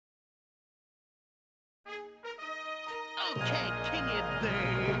Okay, Kingy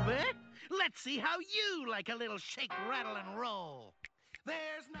baby. Let's see how you like a little shake, rattle, and roll.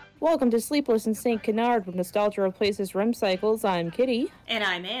 There's nothing. Welcome to Sleepless in St. Canard, where nostalgia replaces REM cycles. I'm Kitty. And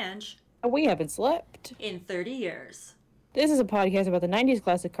I'm Ange. And we haven't slept In 30 years. This is a podcast about the 90s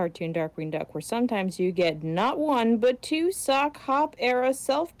classic cartoon Darkwing Duck, where sometimes you get not one, but two sock hop era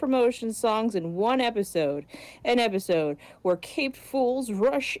self-promotion songs in one episode. An episode where caped fools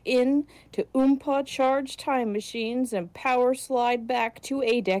rush in to Oompa-charged time machines and power slide back to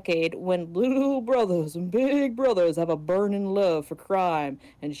a decade when little brothers and big brothers have a burning love for crime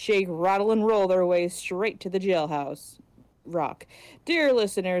and shake, rattle, and roll their way straight to the jailhouse. Rock. Dear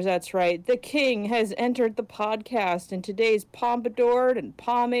listeners, that's right, the king has entered the podcast in today's pompadoured and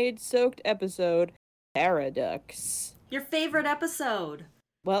pomade-soaked episode, Paradox. Your favorite episode.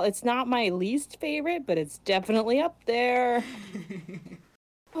 Well, it's not my least favorite, but it's definitely up there.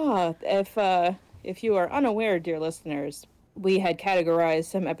 If you are unaware, dear listeners, we had categorized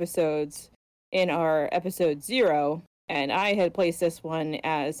some episodes in our episode 0, and I had placed this one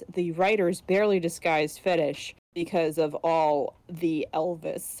as the writer's barely disguised fetish, because of all the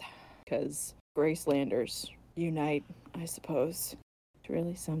Elvis. Because Gracelanders unite, I suppose. It's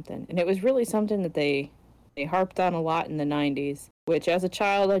really something. And it was really something that they harped on a lot in the 90s, which as a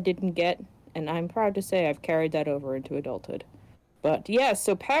child I didn't get, and I'm proud to say I've carried that over into adulthood. But yes,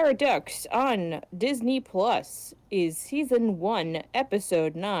 so Paradox on Disney Plus is Season 1,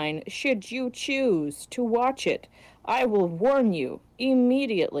 Episode 9, should you choose to watch it. I will warn you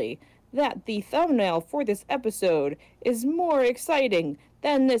immediately that the thumbnail for this episode is more exciting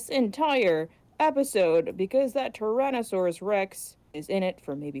than this entire episode because that Tyrannosaurus Rex is in it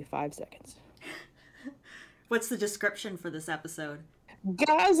for maybe 5 seconds. What's the description for this episode?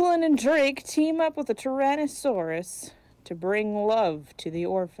 Goslin and Drake team up with a Tyrannosaurus to bring love to the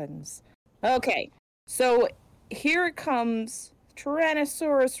orphans. Okay, so here it comes,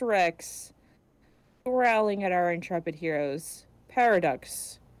 Tyrannosaurus Rex growling at our intrepid heroes.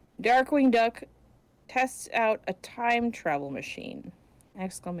 Paradox. Darkwing Duck tests out a time travel machine!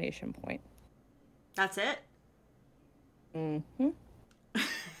 Exclamation point. That's it? Mm-hmm.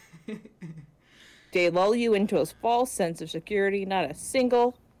 They lull you into a false sense of security, not a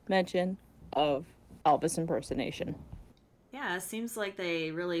single mention of Elvis impersonation. Yeah, it seems like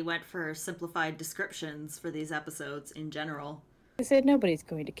they really went for simplified descriptions for these episodes in general. I said nobody's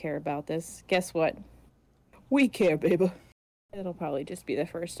going to care about this. Guess what? We care, baby. It'll probably just be the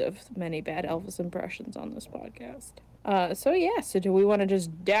first of many bad Elvis impressions on this podcast. So do we want to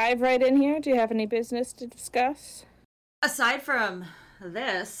just dive right in here? Do you have any business to discuss? Aside from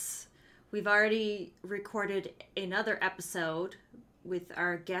this, we've already recorded another episode with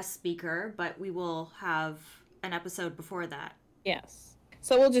our guest speaker, but we will have an episode before that. Yes.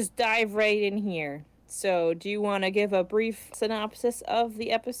 So we'll just dive right in here. So do you want to give a brief synopsis of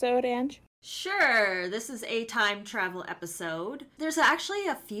the episode, Ange? Sure, this is a time travel episode. There's actually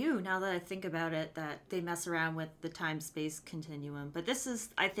a few, now that I think about it, that they mess around with the time-space continuum. But this is,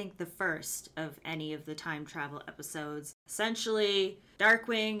 I think, the first of any of the time travel episodes. Essentially,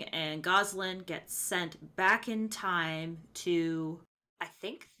 Darkwing and Goslin get sent back in time to, I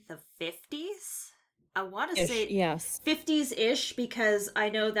think, the 50s? I want to say yes. 50s-ish, because I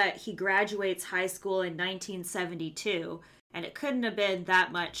know that he graduates high school in 1972. And it couldn't have been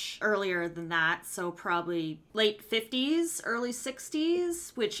that much earlier than that, so probably late 50s, early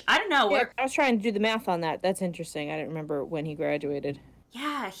 60s, which, I don't know. Yeah, I was trying to do the math on that. That's interesting. I didn't remember when he graduated.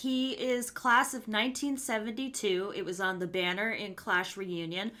 Yeah, he is class of 1972. It was on the banner in Clash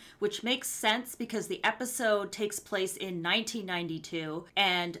Reunion, which makes sense because the episode takes place in 1992.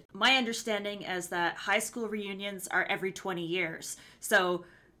 And my understanding is that high school reunions are every 20 years. So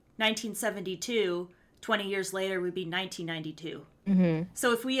 1972... 20 years later would be 1992. Mm-hmm.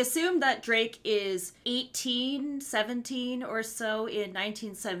 So if we assume that Drake is 18, 17 or so in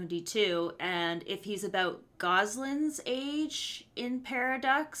 1972, and if he's about Goslin's age in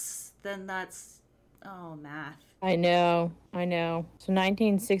Paradox, then that's... oh, math. I know. So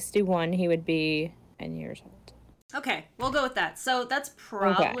 1961, he would be 10 years old. Okay, we'll go with that. So that's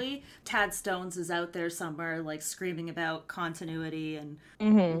probably Tad Stones is out there somewhere, like, screaming about continuity and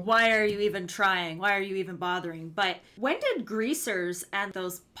why are you even trying? Why are you even bothering? But when did Greasers and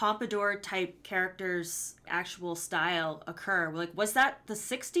those pompadour-type characters' actual style occur? Like, was that the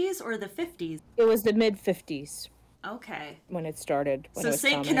 60s or the 50s? It was the mid-50s. Okay. When it started. So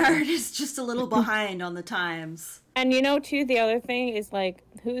St. Canard is just a little behind on the times. And you know, too, the other thing is, like,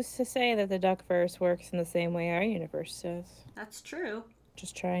 who's to say that the Duckverse works in the same way our universe does? That's true.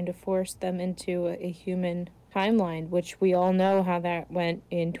 Just trying to force them into a human timeline, which we all know how that went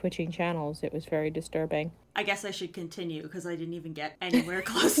in twitching channels. It was very disturbing. I guess I should continue because I didn't even get anywhere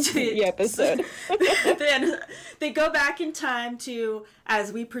close to the episode. Then they go back in time to,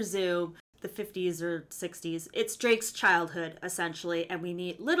 as we presume, the 50s or 60s. It's Drake's childhood, essentially, and we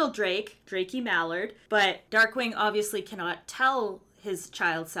meet little Drake, Drakey Mallard, but Darkwing obviously cannot tell his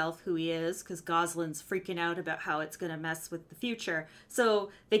child self who he is because Gosalyn's freaking out about how it's going to mess with the future.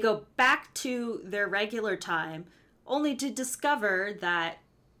 So they go back to their regular time, only to discover that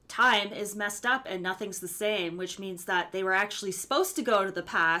time is messed up and nothing's the same, which means that they were actually supposed to go to the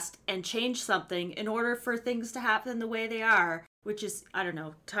past and change something in order for things to happen the way they are, which is, I don't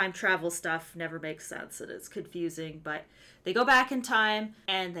know, time travel stuff never makes sense and it's confusing, but they go back in time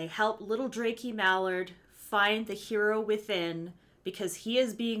and they help little Drakey Mallard find the hero within because he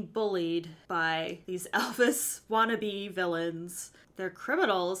is being bullied by these Elvis wannabe villains. They're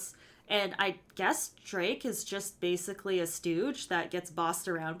criminals. And I guess Drake is just basically a stooge that gets bossed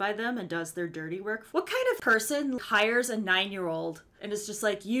around by them and does their dirty work. What kind of person hires a 9-year-old and is just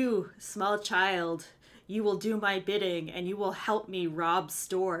like, you, small child, you will do my bidding and you will help me rob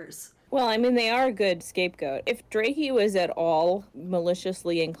stores? Well, I mean, they are a good scapegoat. If Drakey was at all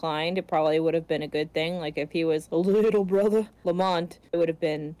maliciously inclined, it probably would have been a good thing. Like, if he was a little brother, Lamont, it would have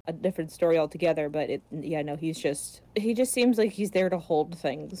been a different story altogether. But, he just seems like he's there to hold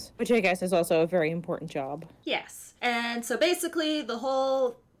things, which I guess is also a very important job. Yes. And so basically, the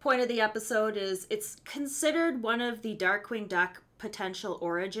whole point of the episode is it's considered one of the Darkwing Duck potential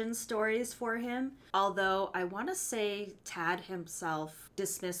origin stories for him. Although I want to say Tad himself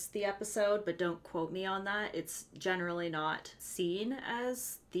dismissed the episode, but don't quote me on that. It's generally not seen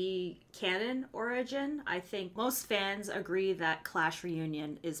as the canon origin. I think most fans agree that Clash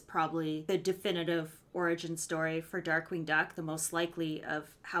Reunion is probably the definitive origin story for Darkwing Duck, the most likely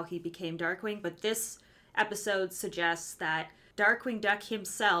of how he became Darkwing. But this episode suggests that Darkwing Duck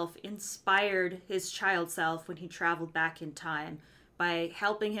himself inspired his child self when he traveled back in time by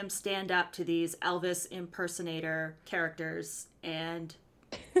helping him stand up to these Elvis impersonator characters. And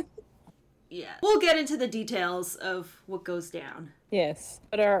yeah, we'll get into the details of what goes down. Yes,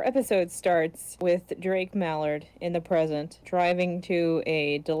 but our episode starts with Drake Mallard in the present, driving to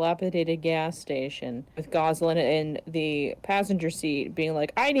a dilapidated gas station with Gosalyn in the passenger seat being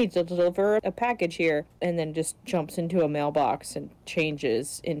like, I need to deliver a package here, and then just jumps into a mailbox and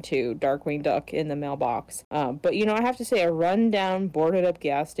changes into Darkwing Duck in the mailbox. But, I have to say, a rundown, boarded-up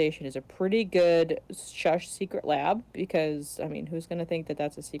gas station is a pretty good shush secret lab because, who's going to think that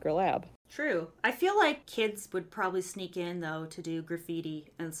that's a secret lab? True. I feel like kids would probably sneak in, though, to do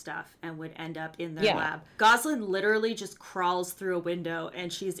graffiti and stuff and would end up in their lab. Gosalyn literally just crawls through a window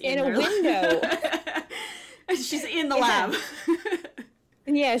and she's in their window. She's in the lab.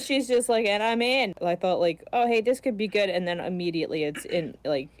 Yeah, she's just like, and I'm in. I thought like, oh, hey, this could be good. And then immediately it's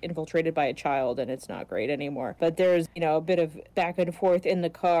infiltrated by a child and it's not great anymore. But there's, a bit of back and forth in the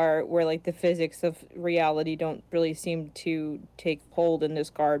car where like the physics of reality don't really seem to take hold in this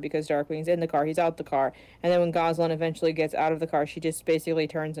car because Darkwing's in the car, he's out the car. And then when Gosalyn eventually gets out of the car, she just basically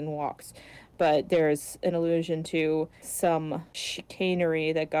turns and walks. But there's an allusion to some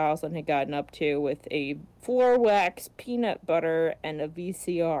chicanery that Gosalyn had gotten up to with a floor wax, peanut butter, and a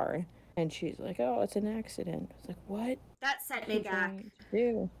VCR. And she's like, oh, it's an accident. I was like, what? That set me back.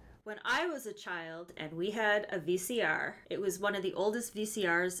 When I was a child and we had a VCR, it was one of the oldest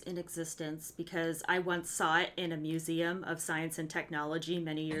VCRs in existence because I once saw it in a museum of science and technology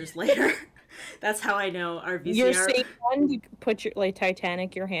many years later. That's how I know our VCR. You're saying one, you put your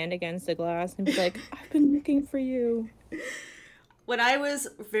Titanic your hand against the glass and be like, I've been looking for you. When I was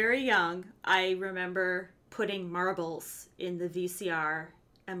very young, I remember putting marbles in the VCR,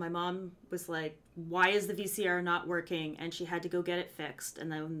 and my mom was like, why is the VCR not working? And she had to go get it fixed. And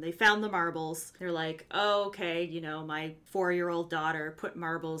then they found the marbles. They're like, oh, okay, my 4-year-old daughter put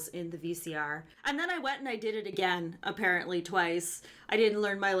marbles in the VCR. And then I went and I did it again, apparently twice. I didn't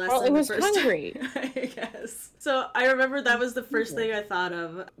learn my lesson. Well, it was the first hungry. time, I guess. So I remember that was the first thing I thought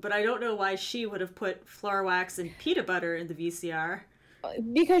of. But I don't know why she would have put flour wax and peanut butter in the VCR.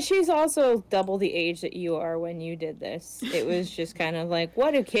 Because she's also double the age that you are when you did this. It was just kind of like,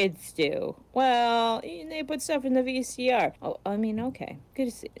 what do kids do? Well, they put stuff in the VCR. Oh, okay. Good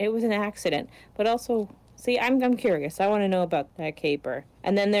to see. It was an accident. But also, see, I'm curious. I want to know about that caper.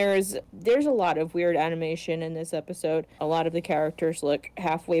 And then there's a lot of weird animation in this episode. A lot of the characters look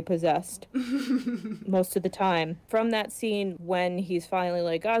halfway possessed most of the time. From that scene when he's finally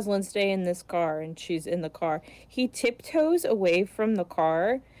like, Gosalyn, stay in this car, and she's in the car, he tiptoes away from the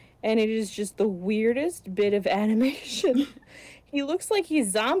car, and it is just the weirdest bit of animation. He looks like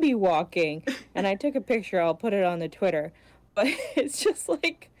he's zombie walking. And I took a picture. I'll put it on the Twitter. But it's just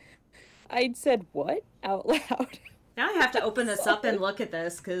like, I said, what? Out loud. Now I have to open this up and look at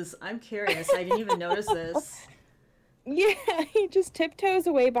this because I'm curious. I didn't even notice this. Yeah, he just tiptoes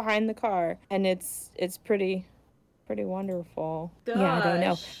away behind the car. And it's pretty wonderful. Gosh. Yeah, I don't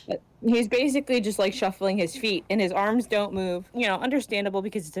know. But he's basically just like shuffling his feet and his arms don't move. You know, understandable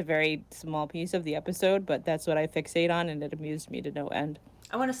because it's a very small piece of the episode, but that's what I fixate on and it amused me to no end.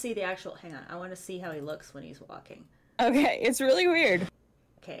 I want to see the actual, hang on, I want to see how he looks when he's walking. Okay, it's really weird.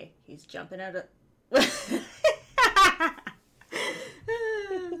 Okay, he's jumping out of...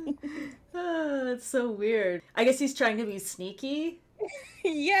 Oh, that's so weird. I guess he's trying to be sneaky.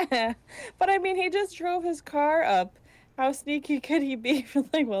 Yeah, but I mean, he just drove his car up. How sneaky could he be?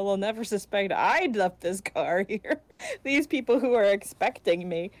 Like, well, they'll never suspect I left this car here. These people who are expecting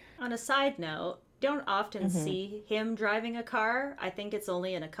me. On a side note, don't often see him driving a car. I think it's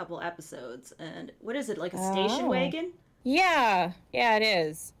only in a couple episodes. And what is it, like a station wagon? Yeah, it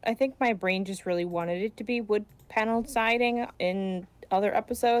is. I think my brain just really wanted it to be wood paneled siding in other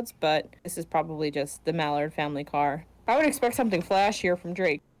episodes, but this is probably just the Mallard family car. I would expect something flashier from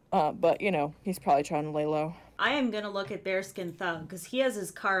Drake, but, you know, he's probably trying to lay low. I am going to look at Bearskin Thug, because he has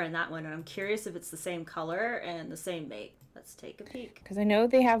his car in that one, and I'm curious if it's the same color and the same make. Let's take a peek. Because I know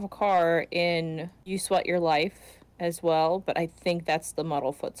they have a car in You Sweat Your Life as well, but I think that's the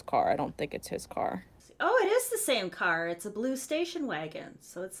Muddlefoot's car. I don't think it's his car. Oh, it is the same car. It's a blue station wagon,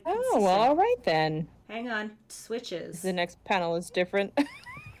 so it's Oh, well, all right then. Hang on, switches. The next panel is different.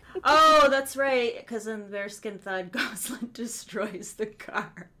 Oh, that's right, because in Bearskin Thug, Gosling destroys the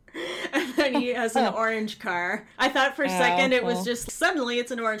car. And then he has an orange car. I thought for a second it was just suddenly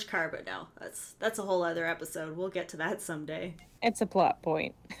it's an orange car, but no, that's a whole other episode. We'll get to that someday. It's a plot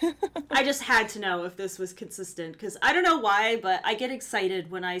point. I just had to know if this was consistent, because I don't know why, but I get excited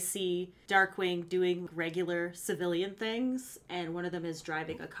when I see Darkwing doing regular civilian things, and one of them is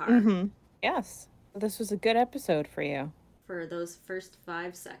driving a car. Mm-hmm. Yes, this was a good episode for you. For those first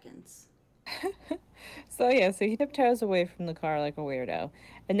 5 seconds. So he tiptoes away from the car like a weirdo.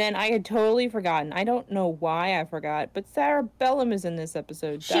 And then I had totally forgotten. I don't know why I forgot, but Sarah Bellum is in this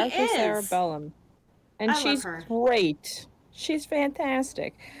episode. She Dr. is. Sarah Bellum. And she's great. She's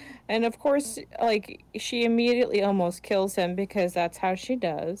fantastic. And of course, like, she immediately almost kills him because that's how she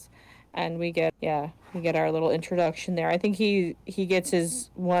does. And we get our little introduction there. I think he gets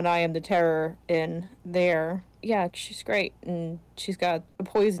his One Eye of the Terror in there. Yeah, she's great. And she's got a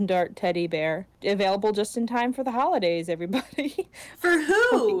poison dart teddy bear available just in time for the holidays, everybody. For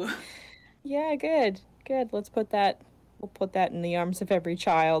who? Yeah, good. We'll put that in the arms of every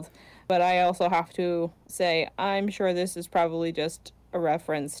child. But I also have to say, I'm sure this is probably just a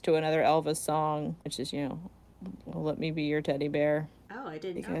reference to another Elvis song, which is, Let Me Be Your Teddy Bear. Oh, I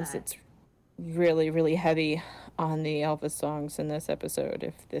didn't know that. Because it's really, really heavy on the Elvis songs in this episode,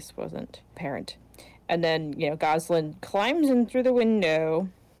 if this wasn't apparent. And then, Gosling climbs in through the window.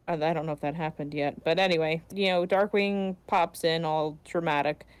 I don't know if that happened yet. But anyway, Darkwing pops in all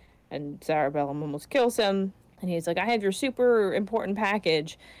dramatic, and Sarah Bellum almost kills him. And he's like, I have your super important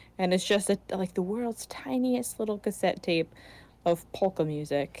package. And it's just the world's tiniest little cassette tape of polka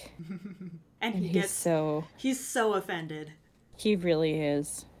music. and he's so offended. He really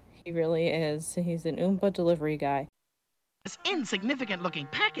is. He really is. He's an Oompa delivery guy. This insignificant-looking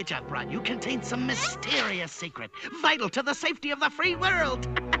package I've brought you contains some mysterious secret, vital to the safety of the free world.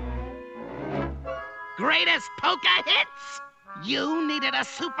 Greatest polka hits? You needed a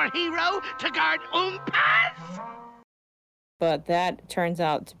superhero to guard Oompas? But that turns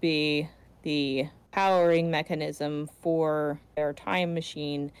out to be the powering mechanism for their time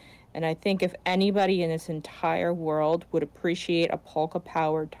machine. And I think if anybody in this entire world would appreciate a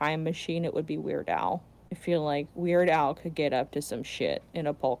polka-powered time machine, it would be Weird Al. I feel like Weird Al could get up to some shit in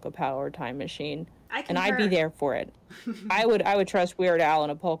a polka-powered time machine. And I'd be there for it. I would trust Weird Al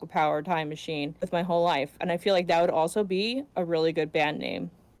in a polka-powered time machine with my whole life. And I feel like that would also be a really good band name.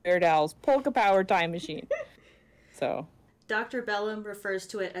 Weird Al's polka-powered time machine. So... Dr. Bellum refers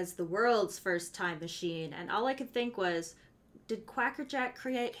to it as the world's first time machine, and all I could think was, did Quackerjack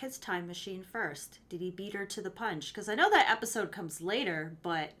create his time machine first? Did he beat her to the punch? Because I know that episode comes later,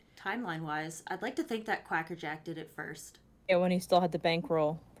 but timeline-wise, I'd like to think that Quackerjack did it first. Yeah, when he still had the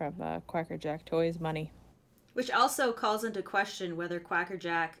bankroll from Quackerjack Toys money. Which also calls into question whether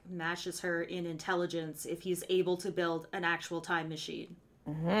Quackerjack matches her in intelligence if he's able to build an actual time machine.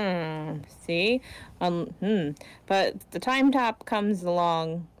 See? But the Time Top comes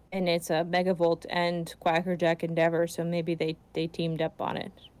along, and it's a Megavolt and Quackerjack Endeavor, so maybe they teamed up on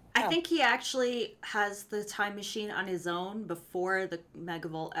it. I think he actually has the time machine on his own before the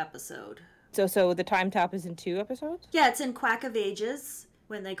Megavolt episode. So the time top is in 2 episodes? Yeah, it's in Quack of Ages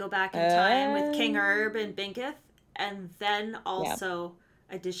when they go back in time with King Herb and Binketh, and then also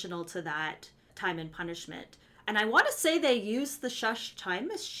additional to that, Time and Punishment. And I want to say they used the Shush time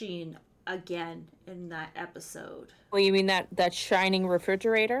machine again in that episode. Oh, you mean that shining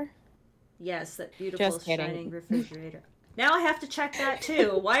refrigerator? Yes, that beautiful shining refrigerator. Now I have to check that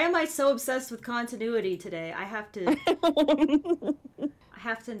too. Why am I so obsessed with continuity today? I have to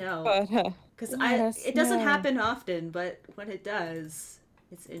know. Because it doesn't happen often, but when it does,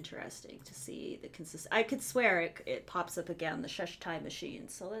 it's interesting to see the I could swear it pops up again, the Shush time machine.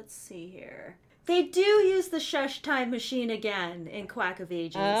 So let's see here. They do use the Shush time machine again in Quack of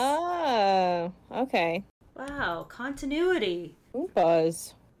Ages. Oh, okay. Wow, continuity. Ooh,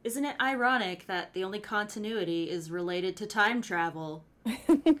 buzz. Isn't it ironic that the only continuity is related to time travel?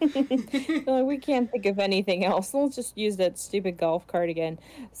 We can't think of anything else. Let's just use that stupid golf cart again.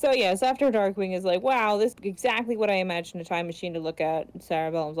 So yes, after Darkwing is like, wow, this is exactly what I imagined a time machine to look at.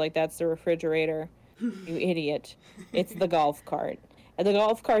 Cerebellum's like, that's the refrigerator. You idiot. It's the golf cart. And the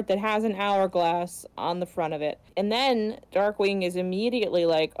golf cart that has an hourglass on the front of it. And then Darkwing is immediately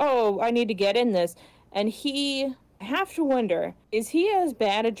like, oh, I need to get in this. And I have to wonder, is he as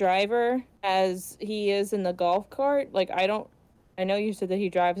bad a driver as he is in the golf cart? Like, I know you said that he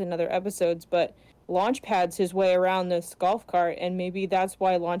drives in other episodes, but Launchpad's his way around this golf cart, and maybe that's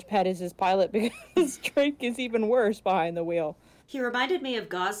why Launchpad is his pilot, because Drake is even worse behind the wheel. He reminded me of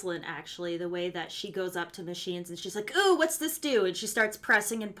Goslin, actually, the way that she goes up to machines and she's like, ooh, what's this do? And she starts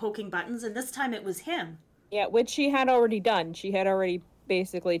pressing and poking buttons, and this time it was him. Yeah, which she had already done. She had already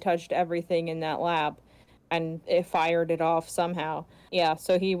basically touched everything in that lab, and it fired it off somehow. Yeah,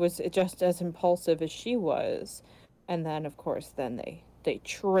 so he was just as impulsive as she was. And then, of course, they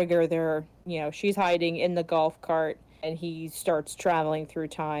trigger their, she's hiding in the golf cart, and he starts traveling through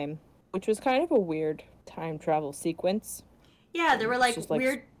time, which was kind of a weird time travel sequence. Yeah, there were like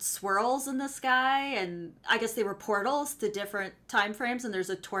weird swirls in the sky, and I guess they were portals to different time frames, and there's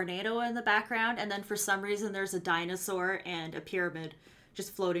a tornado in the background, and then for some reason there's a dinosaur and a pyramid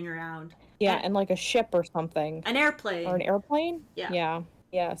just floating around. Yeah, and like a ship or something. An airplane. Or an airplane? Yeah.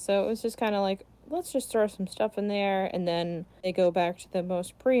 Yeah, so it was just kind of like, let's just throw some stuff in there, and then they go back to the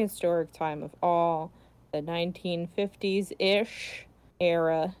most prehistoric time of all, the 1950s-ish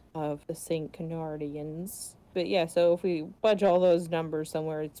era of the St. Canardians. But yeah, so if we budge all those numbers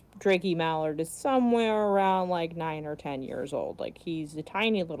somewhere, it's Drakey Mallard is somewhere around like 9 or 10 years old. Like, he's a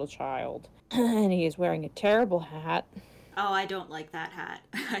tiny little child, and he is wearing a terrible hat. Oh, I don't like that hat.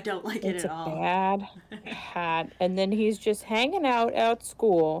 I don't like it at all. It's a bad hat. And then he's just hanging out at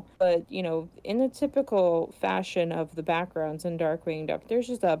school, but, in the typical fashion of the backgrounds in Darkwing Duck, there's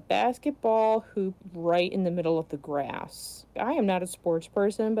just a basketball hoop right in the middle of the grass. I am not a sports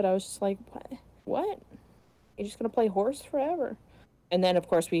person, but I was just like, what? You're just gonna play horse forever? And then, of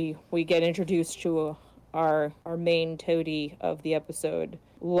course, we get introduced to our main toady of the episode,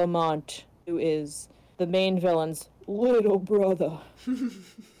 Lamont, who is the main villain's little brother.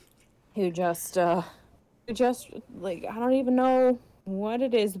 who just like, I don't even know what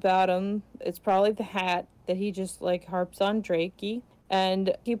it is about him. It's probably the hat that he just like harps on Drakey,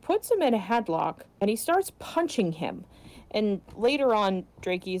 and he puts him in a headlock and he starts punching him. And later on,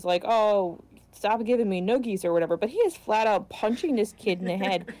 Drakey's like, oh, stop giving me noogies or whatever, but he is flat out punching this kid in the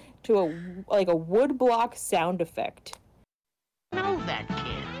head to a woodblock sound effect. Know that kid.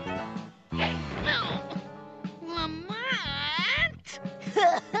 No. Lamont!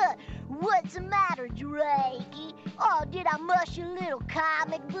 What's the matter, Drakey? Oh, did I mush your little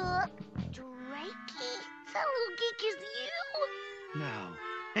comic book? Drakey? That little geek is you? No,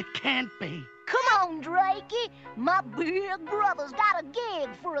 it can't be. Come on, Drakey. My big brother's got a gig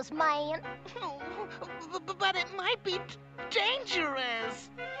for us, man. Oh, but it might be dangerous.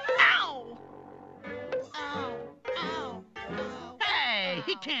 Ow! Ow! Ow! Ow! Hey,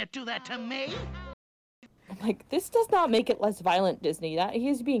 he can't do that to me. Like, this does not make it less violent, Disney. That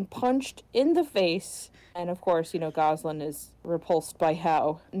he's being punched in the face. And of course, Goslin is repulsed by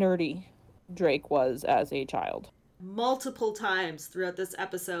how nerdy Drake was as a child. Multiple times throughout this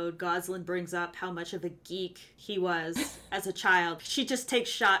episode, Goslin brings up how much of a geek he was as a child. She just takes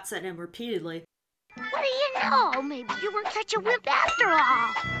shots at him repeatedly. What do you know? Maybe you weren't such a wimp after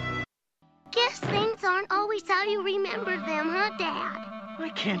all. Guess things aren't always how you remember them, huh, Dad? I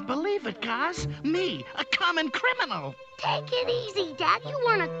can't believe it, Gaz. Me, a common criminal. Take it easy, Dad. You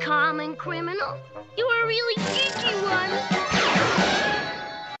weren't a common criminal. You were a really geeky one.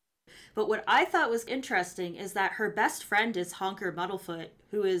 But what I thought was interesting is that her best friend is Honker Muddlefoot,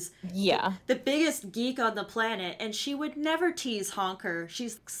 who is the biggest geek on the planet, and she would never tease Honker.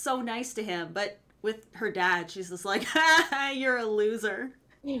 She's so nice to him, but with her dad, she's just like, ha, you're a loser.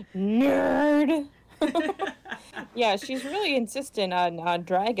 Nerd! Yeah, she's really insistent on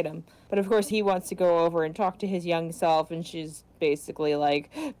dragging him. But of course he wants to go over and talk to his young self, and she's basically like,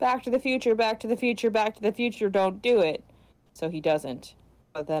 back to the future, back to the future, back to the future, don't do it. So he doesn't.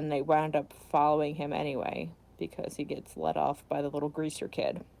 But then they wound up following him anyway, because he gets let off by the little greaser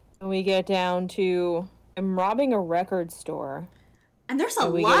kid. And we get down to him robbing a record store. And there's a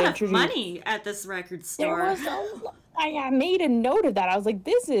lot of money at this record store. I made a note of that. I was like,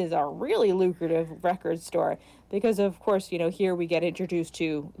 this is a really lucrative record store. Because, of course, here we get introduced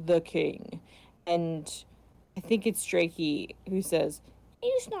to the king. And I think it's Drakey who says,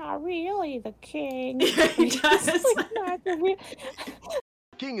 he's not really the king. He does. Not the real...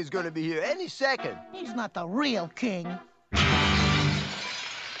 King is going to be here any second. He's not the real king.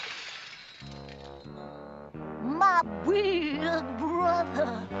 My big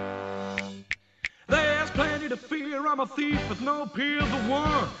brother. There's plenty to fear. I'm a thief with no peer.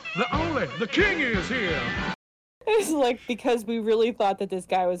 The king is here. It's like, because we really thought that this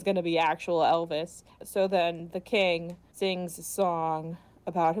guy was going to be actual Elvis. So then the king sings a song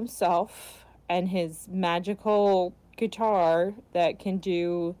about himself and his magical guitar that can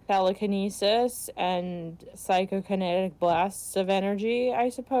do telekinesis and psychokinetic blasts of energy, I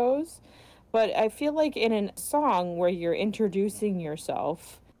suppose. But I feel like in a song where you're introducing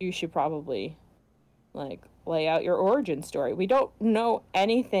yourself, you should probably, lay out your origin story. We don't know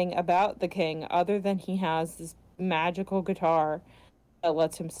anything about the king other than he has this magical guitar that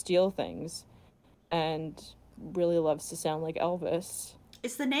lets him steal things and really loves to sound like Elvis.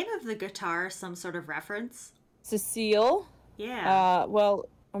 Is the name of the guitar some sort of reference? Cecile? Yeah. Well,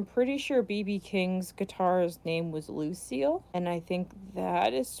 I'm pretty sure B.B. King's guitar's name was Lucille, and I think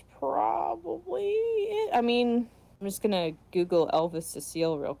that is probably it. I mean, I'm just gonna Google Elvis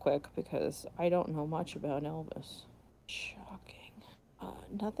Cecile real quick because I don't know much about Elvis. Shocking.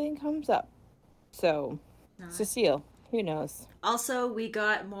 Nothing comes up. So, Cecile, who knows? Also, we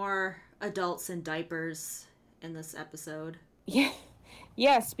got more adults in diapers in this episode. Yeah.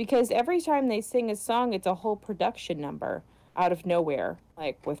 Yes, because every time they sing a song, it's a whole production number out of nowhere,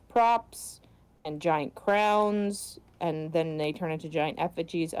 like with props and giant crowns, and then they turn into giant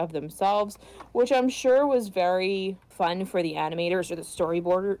effigies of themselves, which I'm sure was very fun for the animators or the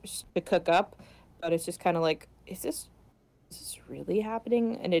storyboarders to cook up, but it's just kind of like, is this really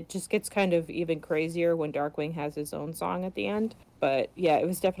happening? And it just gets kind of even crazier when Darkwing has his own song at the end. But yeah, it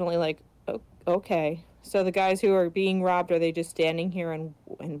was definitely like, okay. So the guys who are being robbed, are they just standing here and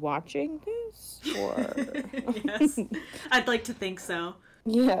watching this? Or... Yes, I'd like to think so.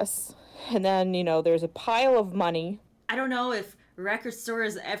 Yes. And then, there's a pile of money. I don't know if a record store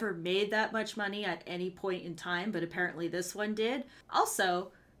has ever made that much money at any point in time, but apparently this one did.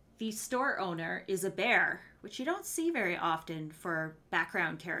 Also, the store owner is a bear, which you don't see very often for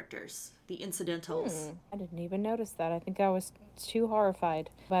background characters, the incidentals. I didn't even notice that. I think I was too horrified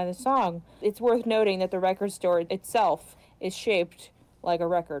by the song. It's worth noting that the record store itself is shaped like a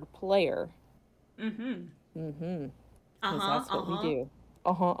record player. Because that's what we do.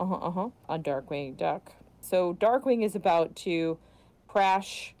 On Darkwing Duck. So Darkwing is about to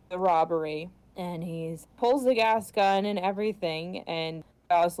crash the robbery, and he pulls the gas gun and everything, and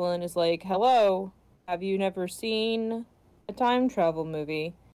Gosalyn is like, hello, have you never seen a time travel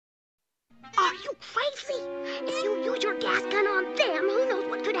movie? Are you crazy? If you use your gas gun on them, who knows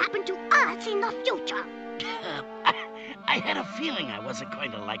what could happen to us in the future? I had a feeling I wasn't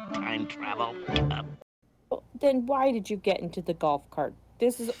going to like time travel. Well, then why did you get into the golf cart?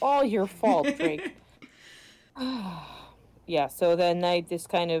 This is all your fault, Drake. Yeah, so then they just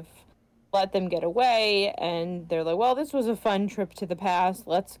kind of let them get away, and they're like, well, this was a fun trip to the past.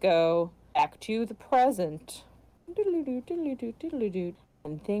 Let's go back to the present.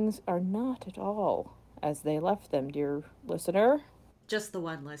 And things are not at all as they left them, dear listener. Just the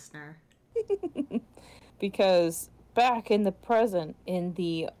one listener. Because back in the present, in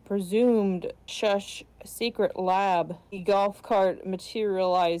the presumed Shush secret lab, the golf cart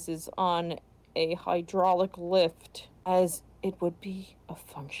materializes on a hydraulic lift as it would be a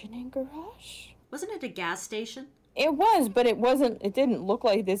functioning garage. Wasn't it a gas station? It was, but it didn't look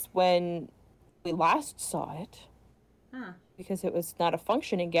like this when we last saw it. Huh. Because it was not a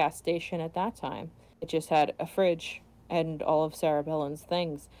functioning gas station at that time. It just had a fridge and all of Sarah Bellin's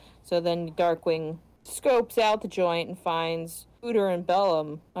things. So then Darkwing scopes out the joint and finds Hooter and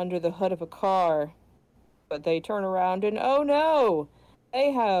Bellum under the hood of a car. But they turn around and, oh no!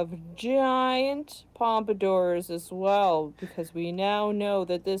 They have giant pompadours as well, because we now know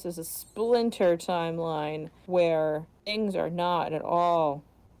that this is a splinter timeline where things are not at all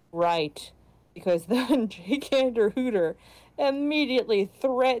right. Because then Jake Hooter immediately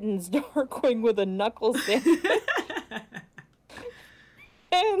threatens Darkwing with a knuckle sandwich.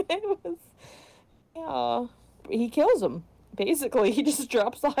 And it was, yeah, he kills him. Basically, he just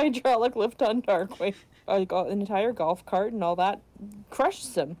drops the hydraulic lift on Darkwing. An entire golf cart and all that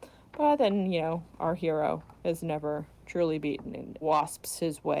crushes him. But then, our hero is never truly beaten and wasps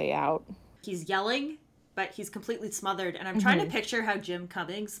his way out. He's yelling, but he's completely smothered. And I'm trying to picture how Jim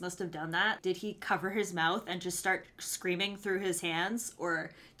Cummings must have done that. Did he cover his mouth and just start screaming through his hands?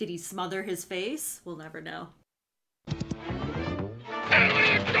 Or did he smother his face? We'll never know.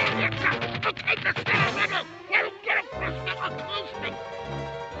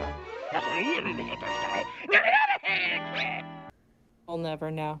 We'll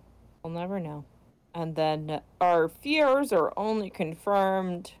never know. We'll never know. And then our fears are only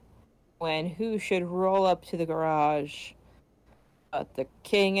confirmed when who should roll up to the garage but the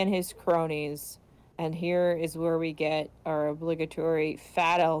king and his cronies. And here is where we get our obligatory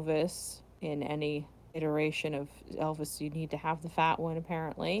fat Elvis. In any iteration of Elvis, you need to have the fat one,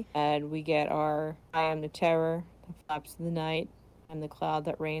 apparently. And we get our I am the terror, the flaps of the night, and the cloud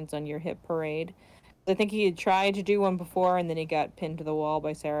that rains on your hip parade. I think he had tried to do one before, and then he got pinned to the wall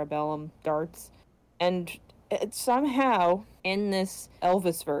by Cerebellum darts. And somehow, in this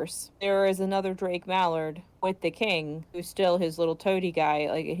Elvis verse, there is another Drake Mallard with the king, who's still his little toady guy,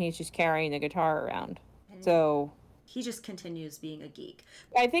 and he's just carrying the guitar around. So he just continues being a geek.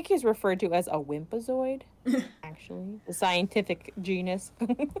 I think he's referred to as a wimpazoid, actually. The scientific genus.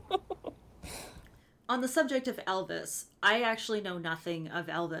 On the subject of Elvis, I actually know nothing of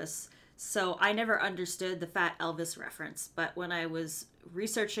Elvis, so I never understood the Fat Elvis reference. But when I was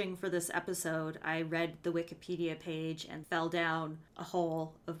researching for this episode, I read the Wikipedia page and fell down a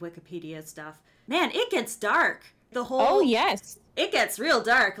hole of Wikipedia stuff. Man, it gets dark. Oh, yes. It gets real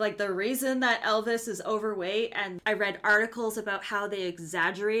dark. Like, the reason that Elvis is overweight, and I read articles about how they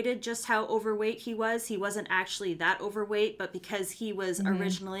exaggerated just how overweight he was. He wasn't actually that overweight, but because he was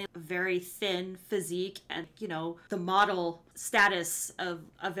originally a very thin physique and, the model status of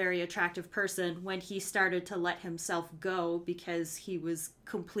a very attractive person, when he started to let himself go because he was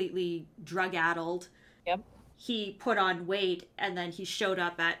completely drug-addled, Yep. he put on weight, and then he showed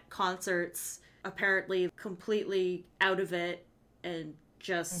up at concerts apparently completely out of it, and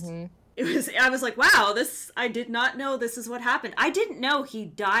just I was like, wow, I did not know this is what happened. I didn't know he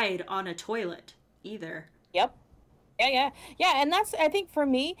died on a toilet either. Yep. Yeah, and that's, I think, for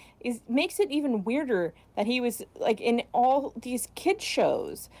me, makes it even weirder that he was, like, in all these kid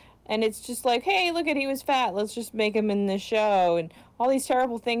shows, and it's just like, hey, look he was fat, let's just make him in this show, and all these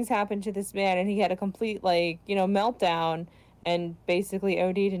terrible things happened to this man, and he had a complete, meltdown, and basically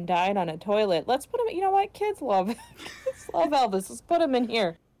OD'd and died on a toilet. Let's put him, you know what, kids love Elvis, let's put him in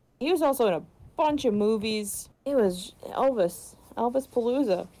here. He was also in a bunch of movies. He was Elvis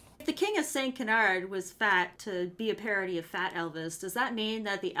Palooza. If the King of St. Canard was fat to be a parody of Fat Elvis, does that mean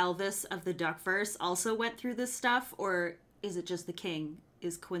that the Elvis of the Duckverse also went through this stuff, or is it just the King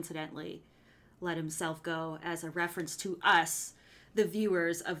is coincidentally let himself go as a reference to us, the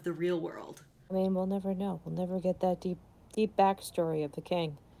viewers of the real world? I mean, we'll never know. We'll never get that deep backstory of the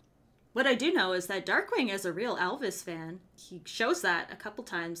King. What I do know is that Darkwing is a real Elvis fan. He shows that a couple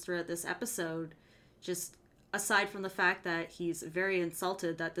times throughout this episode, just aside from the fact that he's very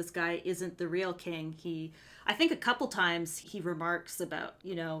insulted that this guy isn't the real king. I think a couple times he remarks about,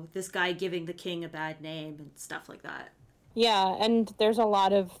 this guy giving the king a bad name and stuff like that. Yeah, and there's a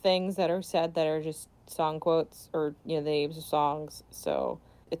lot of things that are said that are just song quotes or, the names of songs. So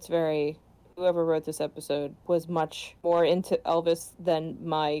it's very... Whoever wrote this episode was much more into Elvis than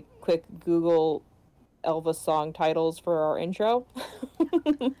my quick Google Elvis song titles for our intro.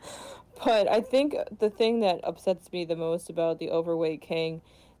 But I think the thing that upsets me the most about the overweight king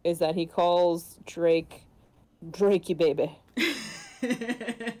is that he calls Drake Drakey baby.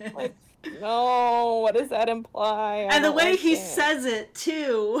 Like, no, what does that imply? And the way he says it,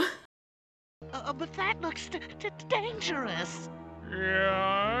 too. But that looks dangerous.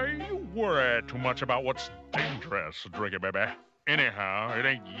 Yeah, you worry too much about what's dangerous, Driggy baby. Anyhow, it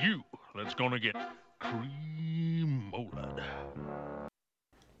ain't you that's gonna get cream-molded.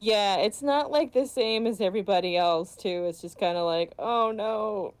 Yeah, it's not like the same as everybody else, too. It's just kind of like, oh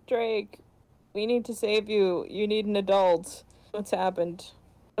no, Drake, we need to save you. You need an adult. What's happened?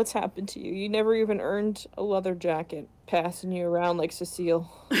 What's happened to you? You never even earned a leather jacket passing you around like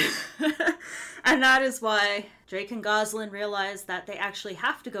Cecile. And that is why Drake and Goslin realize that they actually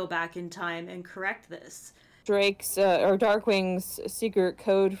have to go back in time and correct this. Drake's, or Darkwing's secret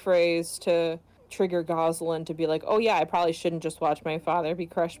code phrase to trigger Goslin to be like, oh yeah, I probably shouldn't just watch my father be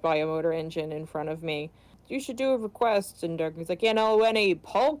crushed by a motor engine in front of me. You should do a request. And Darkwing's like, any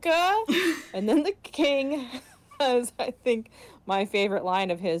polka? And then the king has, I think, my favorite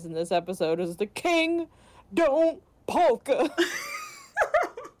line of his in this episode is, the king don't polka.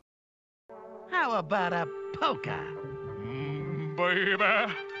 How about a polka? Baby,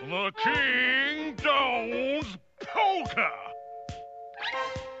 the king don't polka.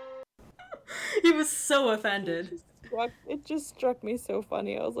 He was so offended. It just struck me so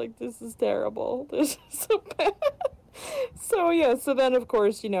funny. I was like, this is terrible. This is so bad. So then, of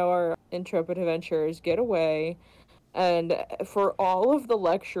course, our intrepid adventurers get away. And for all of the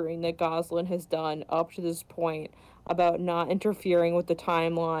lecturing that Goslin has done up to this point about not interfering with the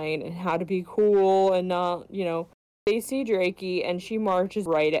timeline and how to be cool and not, they see Drakey and she marches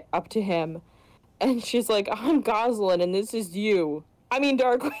right up to him. And she's like, I'm Goslin and this is you. I mean,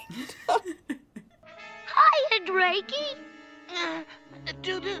 Darkwing. Hiya, Drakey.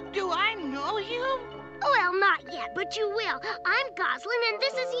 Do I know you? Well, not yet, but you will. I'm Goslin, and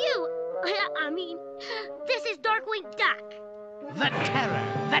this is you. This is Darkwing Duck. The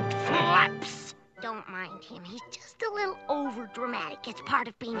terror that flaps. Don't mind him. He's just a little over-dramatic. It's part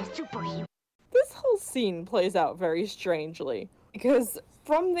of being a superhero. This whole scene plays out very strangely. Because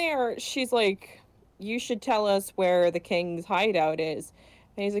from there, she's like, you should tell us where the king's hideout is.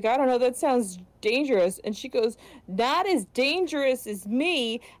 And he's like, I don't know, that sounds dangerous. And she goes, not as dangerous as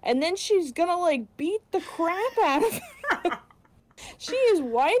me. And then she's gonna, beat the crap out of him. She is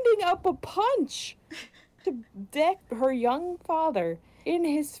winding up a punch to deck her young father in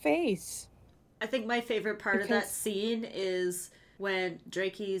his face. I think my favorite part of that scene is when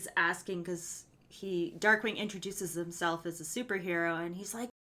Drakey's asking, because Darkwing introduces himself as a superhero, and he's like,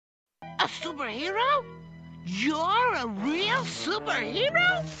 a superhero? You're a real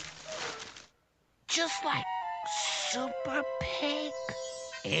superhero? Just like Super Pig?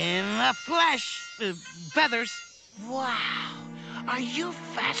 In the flesh. Feathers. Wow. Are you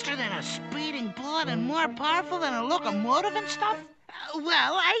faster than a speeding bullet and more powerful than a locomotive and stuff?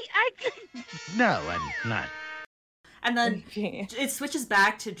 Well, No, I'm not. And then it switches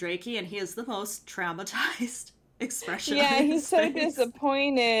back to Drakey, and he has the most traumatized expression on his he's so face.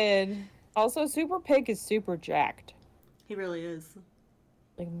 disappointed. Also, Super Pig is super jacked. He really is.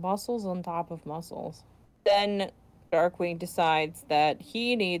 Muscles on top of muscles. Then Darkwing decides that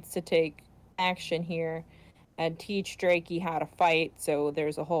he needs to take action here and teach Drakey how to fight. So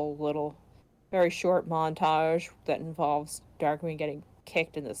there's a whole little, very short montage that involves Darkwing getting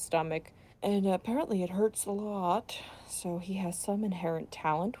kicked in the stomach. And apparently it hurts a lot. So he has some inherent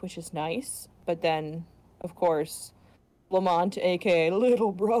talent, which is nice. But then, of course, Lamont, aka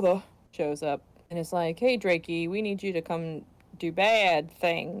Little Brother, shows up and is like, hey, Drakey, we need you to come do bad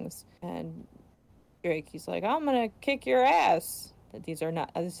things. And Drakey's like, I'm gonna kick your ass. These are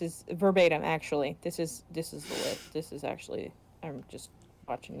not, this is verbatim, actually. This is the list. This is actually, I'm just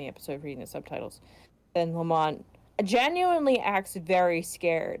watching the episode, reading the subtitles. Then Lamont genuinely acts very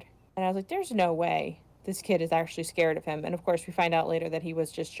scared. And I was like, there's no way this kid is actually scared of him. And of course, we find out later that he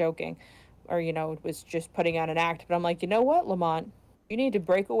was just joking, or, was just putting on an act. But I'm like, you know what, Lamont? You need to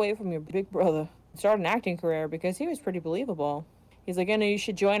break away from your big brother and start an acting career, because he was pretty believable. He's like, you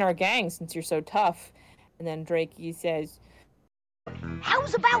should join our gang since you're so tough. And then Drakey says,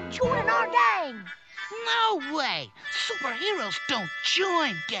 How's about joining our gang? No way! Superheroes don't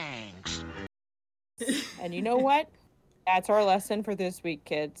join gangs. And you know what? That's our lesson for this week,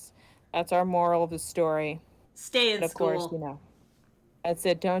 kids. That's our moral of the story. Stay in But of school. course, that's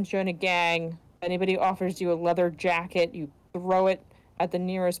it. Don't join a gang. If anybody offers you a leather jacket, you throw it at the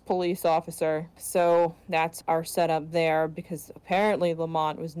nearest police officer. So that's our setup there, because apparently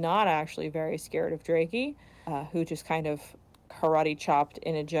Lamont was not actually very scared of Drakey, who just kind of karate chopped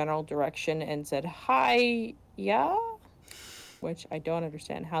in a general direction and said, hi, yeah? Which I don't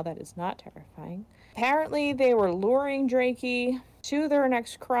understand how that is not terrifying. Apparently they were luring Drakey to their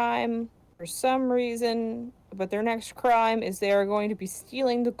next crime for some reason, but their next crime is they are going to be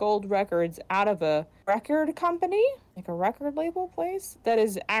stealing the gold records out of a record company, like a record label place, that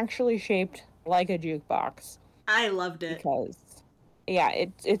is actually shaped like a jukebox. I loved it. Because,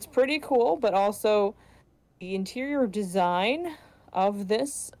 it's pretty cool, but also the interior design of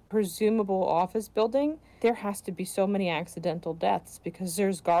this presumable office building, there has to be so many accidental deaths because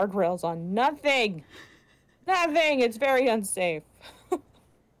there's guardrails on nothing. Nothing. It's very unsafe.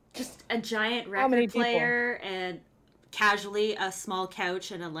 Just a giant How many record player and casually a small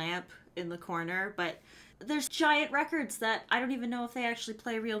couch and a lamp in the corner, but there's giant records that I don't even know if they actually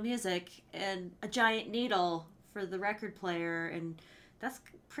play real music, and a giant needle for the record player, and that's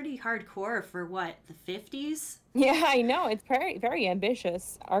pretty hardcore for what, the 50s? Yeah, I know. It's very, very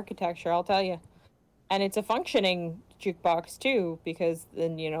ambitious architecture, I'll tell you. And it's a functioning jukebox, too, because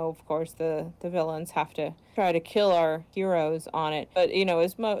then, of course, the villains have to try to kill our heroes on it. But,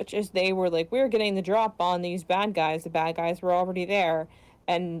 as much as they were like, we're getting the drop on these bad guys, the bad guys were already there.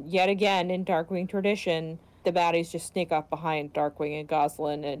 And yet again, in Darkwing tradition, the baddies just sneak up behind Darkwing and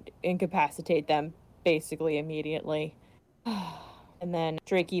Gosalyn and incapacitate them basically immediately. And then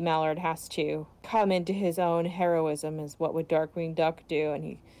Drakey Mallard has to come into his own heroism as what would Darkwing Duck do, and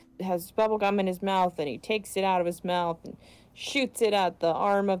he has bubblegum in his mouth, and he takes it out of his mouth and shoots it at the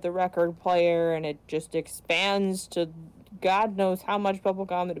arm of the record player, and it just expands to God knows how much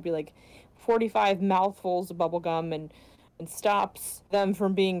bubblegum. It'd be like 45 mouthfuls of bubblegum, and stops them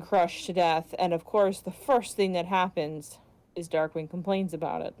from being crushed to death. And of course, the first thing that happens is Darkwing complains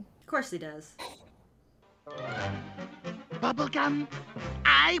about it. Of course he does. Bubblegum?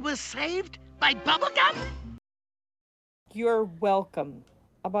 I was saved by bubblegum? You're welcome.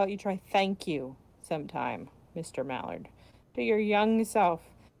 How about you try thank you sometime, Mr. Mallard, to your young self.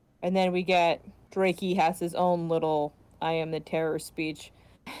 And then we get Drakey has his own little I am the terror speech.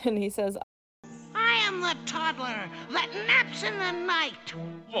 And he says, I am the toddler that naps in the night.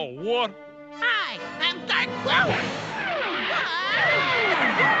 Oh, what? I am Darkwing.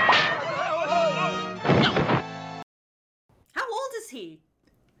 How old is he?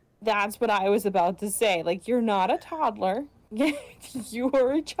 that's what I was about to say. Like, you're not a toddler. You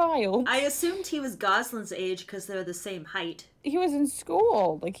are a child. I assumed he was Gosalyn's age because they're the same height. He was in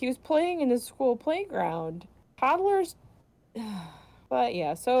school. Like, he was playing in the school playground. Toddlers... But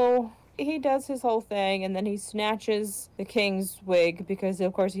yeah, so he does his whole thing, and then he snatches the king's wig because,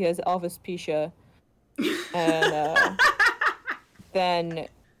 of course, he has Elvis-pecia. And then,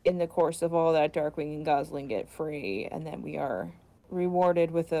 in the course of all that, Darkwing and Gosalyn get free, and then we are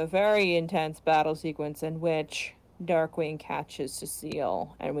rewarded with a very intense battle sequence in which Darkwing catches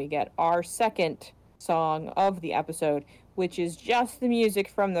Cecile, and we get our second song of the episode, which is just the music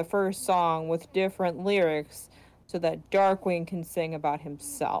from the first song with different lyrics so that Darkwing can sing about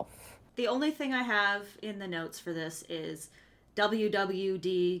himself. The only thing I have in the notes for this is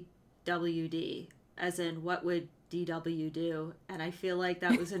WWDWD, as in what would DW do? And I feel like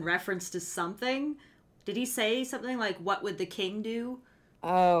that was in reference to something. Did he say something like, what would the king do?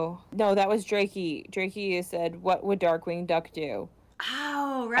 Oh, no, that was Drakey. Drakey said, what would Darkwing Duck do?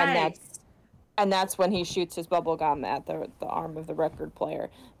 Oh, right. And that's when he shoots his bubblegum at the arm of the record player.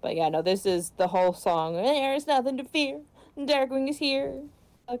 But yeah, no, this is the whole song. There's nothing to fear. Darkwing is here.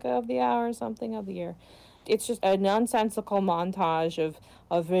 Luck of the hour, something of the year. It's just a nonsensical montage of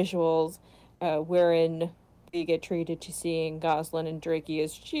visuals wherein we get treated to seeing Gosalyn and Drakey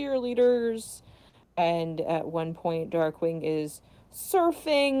as cheerleaders. And at one point, Darkwing is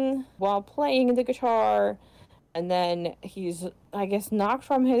surfing while playing the guitar. And then he's, I guess, knocked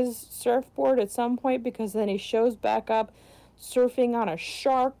from his surfboard at some point because then he shows back up surfing on a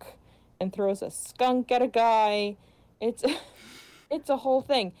shark and throws a skunk at a guy. It's a whole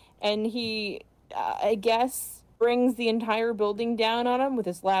thing. And he, I guess, brings the entire building down on him with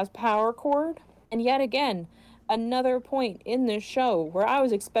his last power cord. And yet again, another point in this show where I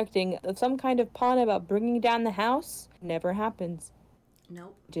was expecting some kind of pun about bringing down the house. Never happens.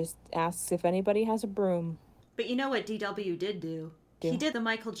 Nope. Just asks if anybody has a broom. But you know what DW did do? Yeah. He did the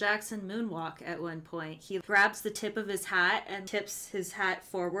Michael Jackson moonwalk at one point. He grabs the tip of his hat and tips his hat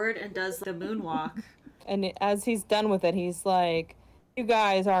forward and does the moonwalk. And as he's done with it, he's like, you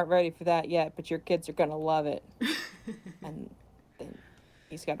guys aren't ready for that yet, but your kids are going to love it. And then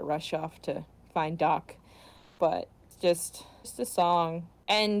he's got to rush off to find Doc. But it's just a song.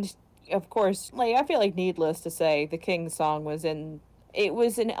 And, of course, like I feel like needless to say, the King's song was an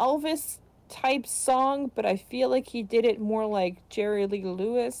Elvis type song, but I feel like he did it more like Jerry Lee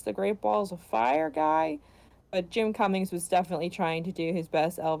Lewis, the Great Balls of Fire guy. But Jim Cummings was definitely trying to do his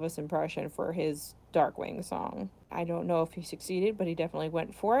best Elvis impression for his Darkwing song. I don't know if he succeeded, but he definitely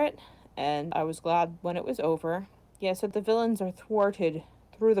went for it, and I was glad when it was over. Yeah, so the villains are thwarted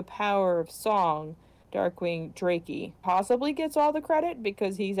through the power of song. Darkwing Drakey possibly gets all the credit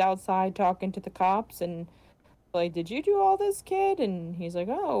because he's outside talking to the cops and like, did you do all this, kid? And he's like,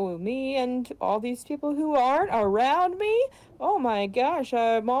 oh, me and all these people who aren't around me? Oh my gosh,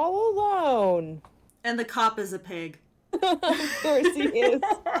 I'm all alone. And the cop is a pig. Of course he is.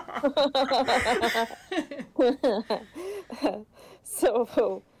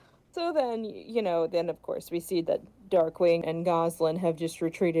 So then, then of course we see that Darkwing and Goslin have just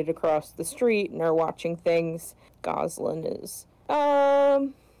retreated across the street and are watching things. Goslin is,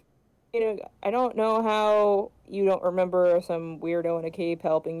 I don't know how you don't remember some weirdo in a cape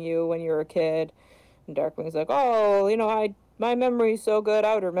helping you when you're a kid. And Darkwing's like, my memory's so good,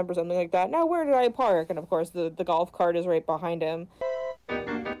 I would remember something like that. Now, where did I park? And of course, the golf cart is right behind him.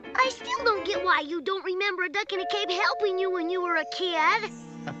 I still don't get why you don't remember a duck in a cape helping you when you were a kid.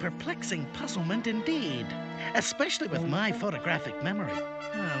 A perplexing puzzlement indeed, especially with my photographic memory.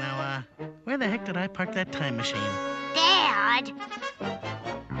 Oh, now, where the heck did I park that time machine? Dad!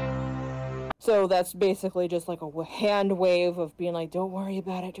 So that's basically just like a hand wave of being like, don't worry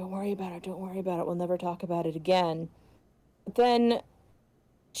about it, don't worry about it, don't worry about it, we'll never talk about it again. But then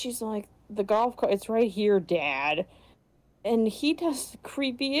she's like, the golf cart, it's right here, Dad. And he does the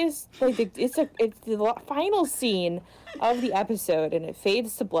creepiest, it's the final scene of the episode, and it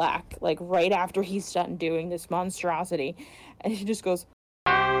fades to black, like right after he's done doing this monstrosity. And he just goes,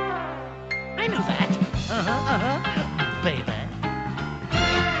 I knew that. Baby.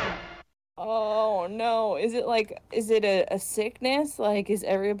 Oh no, is it a sickness? Like, is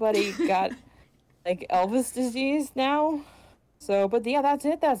everybody got like Elvis disease now? So, but yeah, that's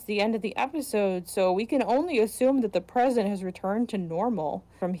it. That's the end of the episode. So we can only assume that the present has returned to normal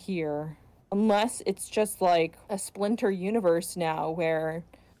from here. Unless it's just like a splinter universe now where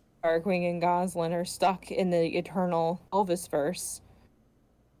Darkwing and Goslin are stuck in the eternal Elvis-verse.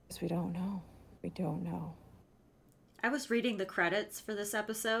 Because we don't know. We don't know. I was reading the credits for this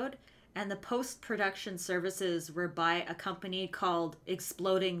episode, and the post-production services were by a company called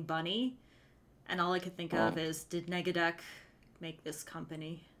Exploding Bunny. And all I could think of is, did Negaduck make this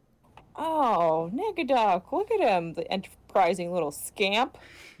company? Oh, Negaduck, look at him, the enterprising little scamp.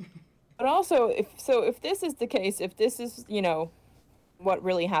 But also, if this is the case, if this is, what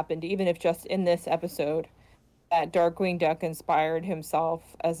really happened, even if just in this episode, that Darkwing Duck inspired himself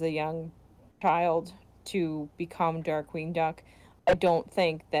as a young child to become Darkwing Duck, I don't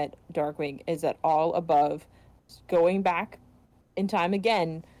think that Darkwing is at all above going back in time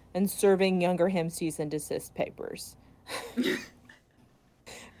again and serving younger him cease and desist papers.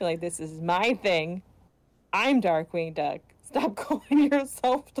 Like, this is my thing. I'm Darkwing Duck. Stop calling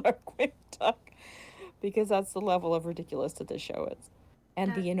yourself Darkwing Duck. Because that's the level of ridiculous that this show is.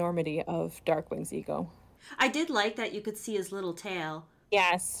 And the enormity of Darkwing's ego. I did like that you could see his little tail.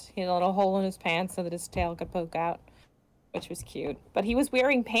 Yes, he had a little hole in his pants so that his tail could poke out, which was cute. But he was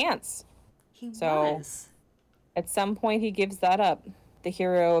wearing pants. He was. At some point, he gives that up. The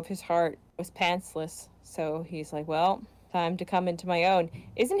hero of his heart was pantsless. So he's like, well, time to come into my own.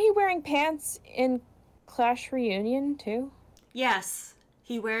 Isn't he wearing pants in Clash Reunion, too? Yes,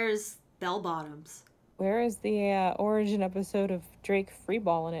 he wears bell bottoms. Where is the origin episode of Drake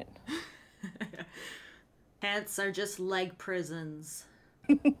freeballing it? Pants are just leg prisons.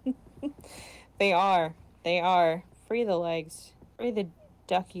 They are. Free the legs. Free the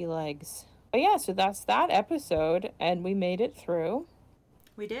ducky legs. But yeah, so that's that episode, and we made it through.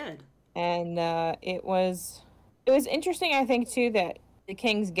 We did. And it was interesting, I think, too, that the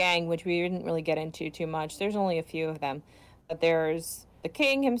King's gang, which we didn't really get into too much, there's only a few of them. But there's the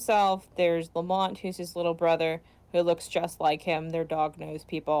King himself, there's Lamont, who's his little brother, who looks just like him. They're dog-nosed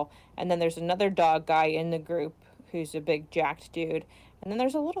people. And then there's another dog guy in the group who's a big jacked dude. And then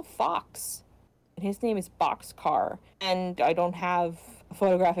there's a little fox. And his name is Boxcar. And I don't have a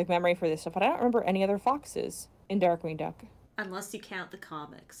photographic memory for this stuff, but I don't remember any other foxes in Darkwing Duck. Unless you count the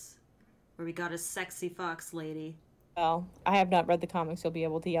comics, where we got a sexy fox lady. Well, I have not read the comics. You'll be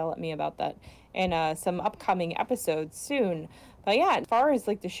able to yell at me about that in some upcoming episodes soon. But yeah, as far as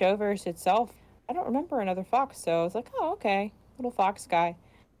like the showverse itself, I don't remember another fox, so I was like, oh, okay, little fox guy.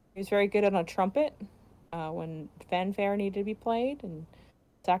 He was very good on a trumpet when fanfare needed to be played, and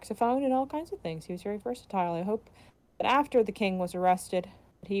saxophone and all kinds of things. He was very versatile. I hope that after the King was arrested,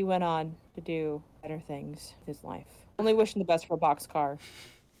 he went on to do better things with his life. Only wishing the best for Boxcar.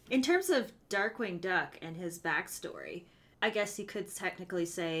 In terms of Darkwing Duck and his backstory, I guess you could technically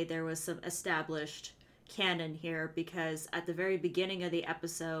say there was some established canon here, because at the very beginning of the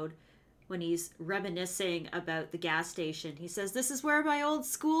episode, when he's reminiscing about the gas station, he says, "This is where my old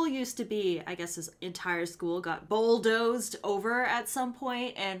school used to be." I guess his entire school got bulldozed over at some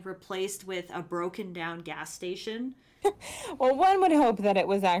point and replaced with a broken down gas station. Well, one would hope that it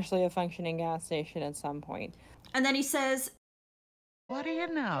was actually a functioning gas station at some point. And then he says, What do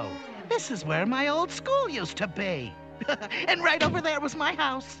you know? This is where my old school used to be. And right over there was my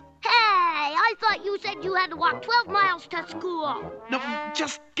house. Hey, I thought you said you had to walk 12 miles to school. No,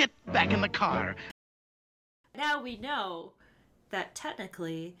 just get back in the car. now we know that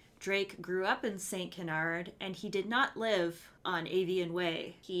technically Drake grew up in St. Canard, and he did not live on Avian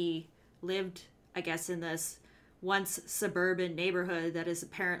Way. He lived, I guess, in this once suburban neighborhood that is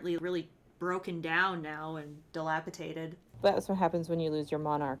apparently really broken down now and dilapidated. That's what happens when you lose your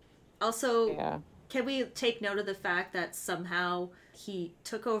monarch. Also, Yeah. can we take note of the fact that somehow he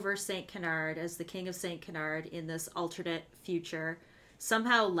took over St. Canard as the king of St. Canard in this alternate future,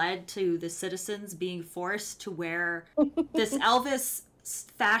 somehow led to the citizens being forced to wear this Elvis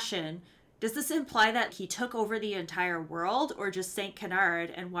fashion? Does this imply that he took over the entire world or just St.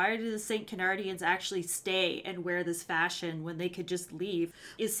 Canard? And why do the St. Canardians actually stay and wear this fashion when they could just leave?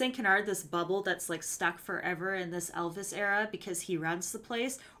 Is St. Canard this bubble that's like stuck forever in this Elvis era because he runs the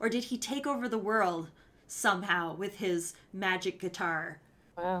place? Or did he take over the world somehow with his magic guitar?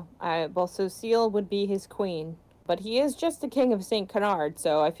 Well, Cecile would be his queen. But he is just the king of St. Canard,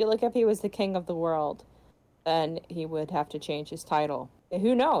 so I feel like if he was the king of the world, then he would have to change his title.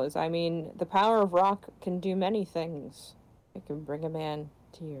 Who knows? I mean, the power of rock can do many things. It can bring a man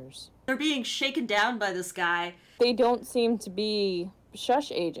to tears. They're being shaken down by this guy. They don't seem to be shush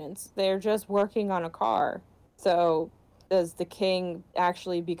agents. They're just working on a car. So does the king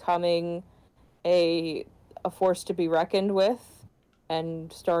actually becoming a force to be reckoned with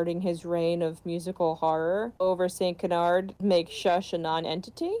and starting his reign of musical horror over St. Canard make shush a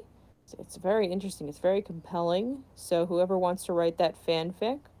non-entity? It's very interesting. It's very compelling. So whoever wants to write that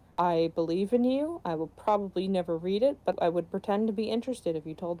fanfic, I believe in you. I will probably never read it, but I would pretend to be interested if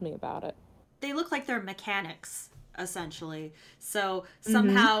you told me about it. They look like they're mechanics, essentially. So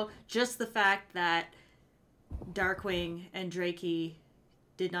somehow just the fact that Darkwing and Drakey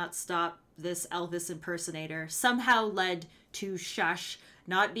did not stop this Elvis impersonator somehow led to Shush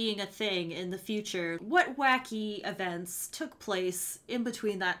not being a thing in the future. What wacky events took place in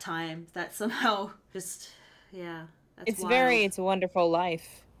between that time that somehow just, yeah, that's wild. It's a wonderful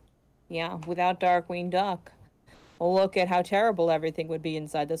life. Yeah, without Darkwing Duck. Well, look at how terrible everything would be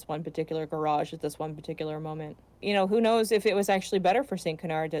inside this one particular garage at this one particular moment. You know, who knows if it was actually better for St.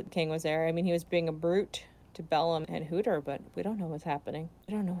 Canard that King was there. I mean, he was being a brute to Bellum and Hooter, but we don't know what's happening.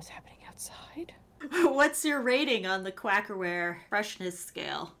 We don't know what's happening outside. What's your rating on the Quackerware freshness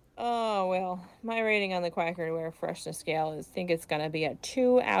scale? Oh, well, my rating on the Quackerware freshness scale is, I think it's going to be a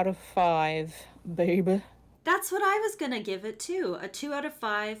 2 out of 5, baby. That's what I was going to give it too. A 2 out of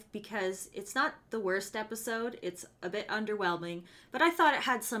 5 because it's not the worst episode. It's a bit underwhelming, but I thought it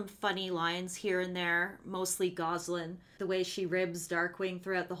had some funny lines here and there, mostly Goslin. The way she ribs Darkwing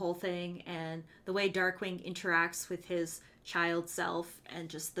throughout the whole thing and the way Darkwing interacts with his child self and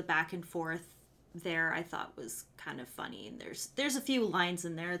just the back and forth there I thought was kind of funny. And there's a few lines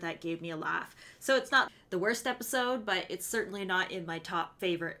in there that gave me a laugh. So it's not the worst episode, but it's certainly not in my top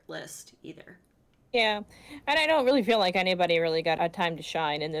favorite list either. Yeah, and I don't really feel like anybody really got a time to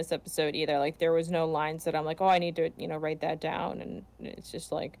shine in this episode either. Like, there was no lines that I'm like, oh, I need to, write that down. And it's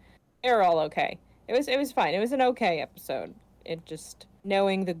just like, they're all okay. It was fine. It was an okay episode. It just,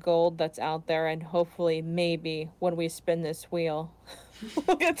 knowing the gold that's out there, and hopefully, maybe, when we spin this wheel,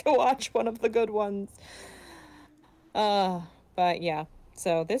 we'll get to watch one of the good ones. But yeah,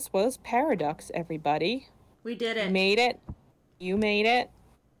 so this was Paradox, everybody. We did it. We made it. You made it.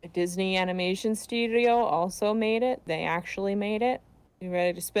 The Disney Animation Studio also made it. They actually made it. You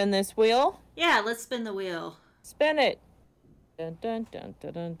ready to spin this wheel? Yeah, let's spin the wheel. Spin it. Dun dun dun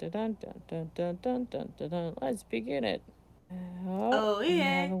dun dun dun dun dun dun dun dun dun dun. Let's begin it. Oh we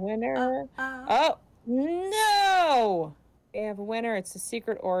yeah. have a winner. Oh no! We have a winner. It's The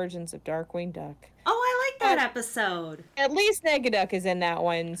Secret Origins of Darkwing Duck. Oh, I like that episode. At least Negaduck is in that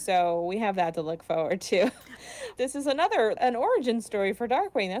one, so we have that to look forward to. This is an origin story for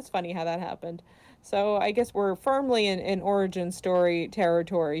Darkwing. That's funny how that happened. So I guess we're firmly in origin story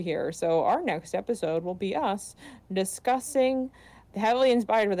territory here. So our next episode will be us discussing the heavily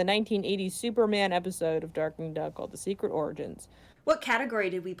inspired by the 1980s Superman episode of Darkwing Duck called The Secret Origins. What category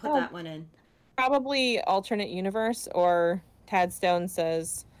did we put that one in? Probably alternate universe, or Tad Stone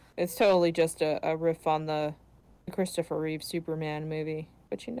says it's totally just a riff on the Christopher Reeve Superman movie.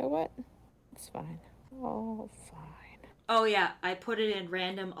 But you know what? It's fine. Oh, fine. Oh yeah, I put it in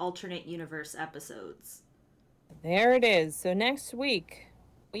random alternate universe episodes. There it is. So next week,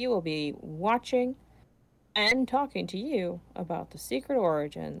 we will be watching and talking to you about the secret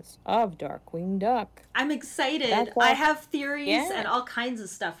origins of Darkwing Duck. I'm excited. That's I have theories Yeah. and all kinds of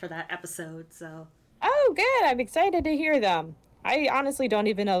stuff for that episode, so. Oh, good. I'm excited to hear them. I honestly don't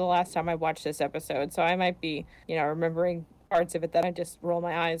even know the last time I watched this episode, so I might be, remembering parts of it that I just roll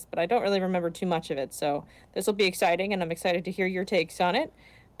my eyes, but I don't really remember too much of it, so this will be exciting, and I'm excited to hear your takes on it.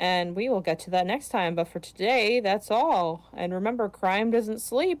 And we will get to that next time. But for today, that's all. And remember, crime doesn't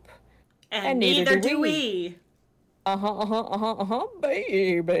sleep. And neither do we.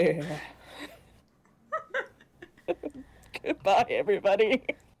 Baby. Goodbye, everybody.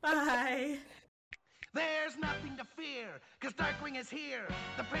 Bye. There's nothing to fear, 'cause Darkwing is here,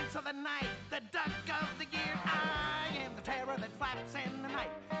 the prince of the night, the duck of the year. I am the terror that flaps in the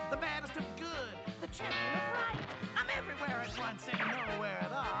night, the baddest of good, the champion of right. I'm everywhere at once and nowhere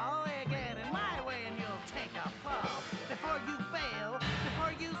at all. You get in my way and you'll take a fall. Before you fail,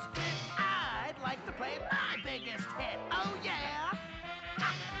 before you spit, I'd like to play my biggest hit. Oh yeah!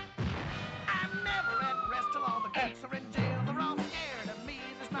 I'm never at rest till all the crooks are in jail. They're all scared of me.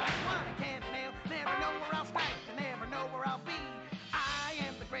 There's not one I can't nail. Never know where I'll strike and never know where I'll be. I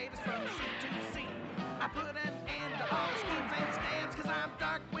am the greatest from sea to sea. I put an end to all the schemes and scams, 'cause I'm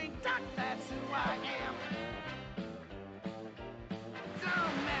Darkwing Duck, that's who I am.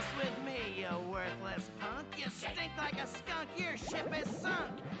 Don't mess with me, you worthless punk. You stink like a skunk, your ship is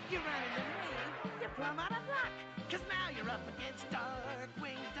sunk. You run into me, you're plumb out of luck, 'cause now you're up against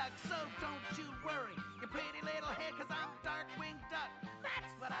Darkwing Duck, so don't you worry.